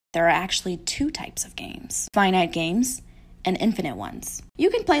There are actually two types of games: finite games and infinite ones. You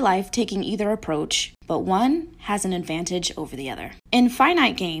can play life taking either approach, but one has an advantage over the other. In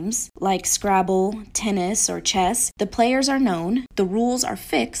finite games, like Scrabble, tennis, or chess, the players are known, the rules are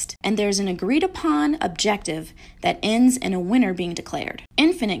fixed, and there's an agreed-upon objective that ends in a winner being declared.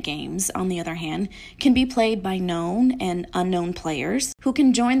 Infinite games, on the other hand, can be played by known and unknown players who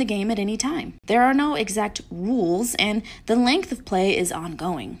can join the game at any time. There are no exact rules, and the length of play is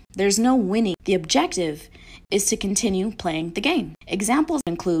ongoing. There's no winning. The objective is to continue playing the game. Examples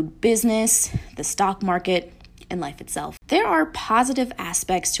include business, the stock market, and life itself. There are positive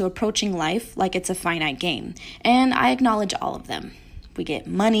aspects to approaching life like it's a finite game, and I acknowledge all of them. We get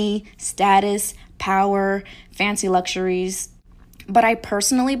money, status, power, fancy luxuries. But I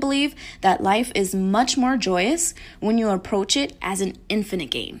personally believe that life is much more joyous when you approach it as an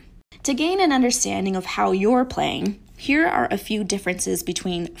infinite game. To gain an understanding of how you're playing, here are a few differences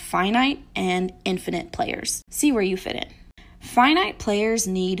between finite and infinite players. See where you fit in. Finite players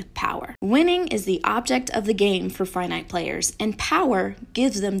need power. Winning is the object of the game for finite players, and power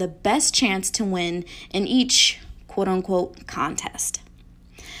gives them the best chance to win in each quote-unquote contest.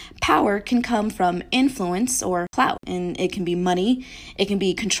 Power can come from influence or clout, and it can be money, it can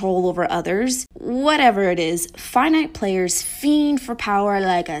be control over others, whatever it is. Finite players fiend for power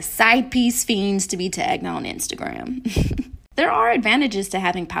like a side piece fiends to be tagged on Instagram. There are advantages to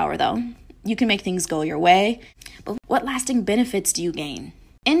having power though. You can make things go your way, but what lasting benefits do you gain?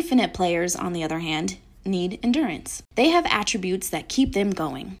 Infinite players, on the other hand, need endurance. They have attributes that keep them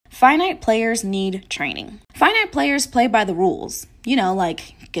going. Finite players need training. Finite players play by the rules.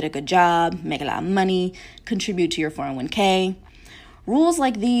 Like get a good job, make a lot of money, contribute to your 401k. Rules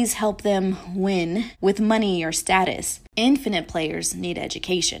like these help them win with money or status. Infinite players need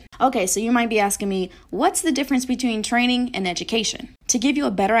education. Okay, so you might be asking me, what's the difference between training and education? To give you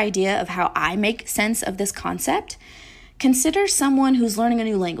a better idea of how I make sense of this concept, consider someone who's learning a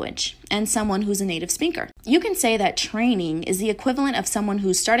new language and someone who's a native speaker. You can say that training is the equivalent of someone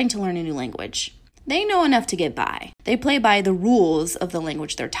who's starting to learn a new language. They know enough to get by. They play by the rules of the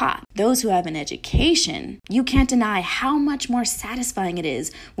language they're taught. Those who have an education, you can't deny how much more satisfying it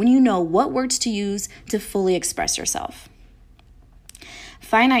is when you know what words to use to fully express yourself.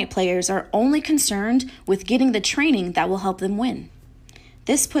 Finite players are only concerned with getting the training that will help them win.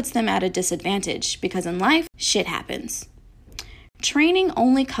 This puts them at a disadvantage because in life, shit happens. Training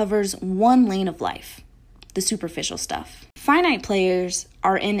only covers one lane of life, the superficial stuff. Finite players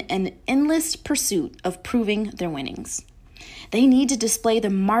are in an endless pursuit of proving their winnings. They need to display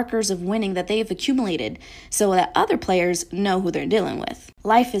the markers of winning that they've accumulated so that other players know who they're dealing with.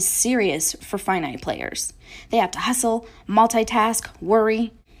 Life is serious for finite players. They have to hustle, multitask,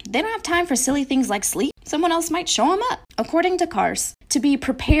 worry. They don't have time for silly things like sleep. Someone else might show them up. According to Kars, to be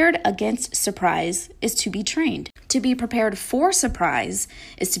prepared against surprise is to be trained. To be prepared for surprise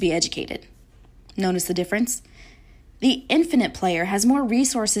is to be educated. Notice the difference? The infinite player has more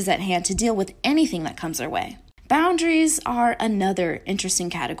resources at hand to deal with anything that comes their way. Boundaries are another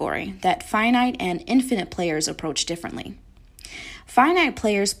interesting category that finite and infinite players approach differently. Finite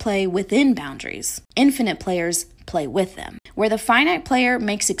players play within boundaries. Infinite players play with them. Where the finite player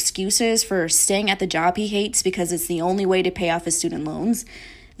makes excuses for staying at the job he hates because it's the only way to pay off his student loans,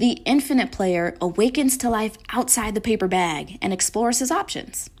 the infinite player awakens to life outside the paper bag and explores his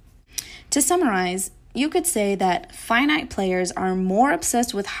options. To summarize, you could say that finite players are more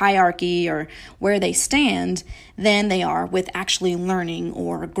obsessed with hierarchy or where they stand than they are with actually learning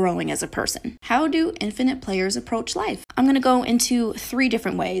or growing as a person. How do infinite players approach life? I'm going to go into 3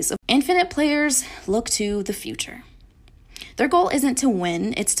 different ways. Infinite players look to the future. Their goal isn't to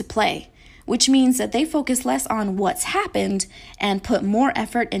win, it's to play, which means that they focus less on what's happened and put more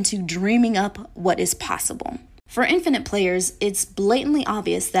effort into dreaming up what is possible. For infinite players, it's blatantly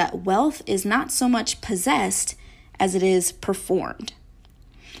obvious that wealth is not so much possessed as it is performed.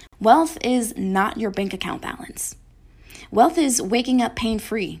 Wealth is not your bank account balance. Wealth is waking up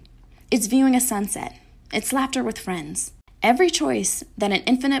pain-free. It's viewing a sunset. It's laughter with friends. Every choice that an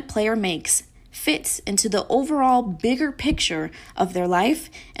infinite player makes fits into the overall bigger picture of their life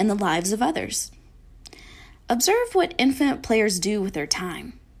and the lives of others. Observe what infinite players do with their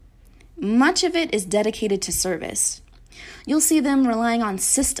time. Much of it is dedicated to service. You'll see them relying on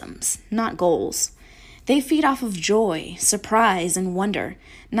systems, not goals. They feed off of joy, surprise, and wonder,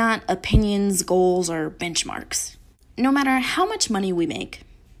 not opinions, goals, or benchmarks. No matter how much money we make,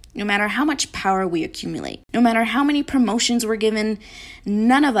 no matter how much power we accumulate, no matter how many promotions we're given,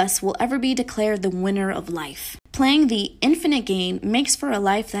 none of us will ever be declared the winner of life. Playing the infinite game makes for a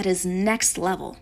life that is next level.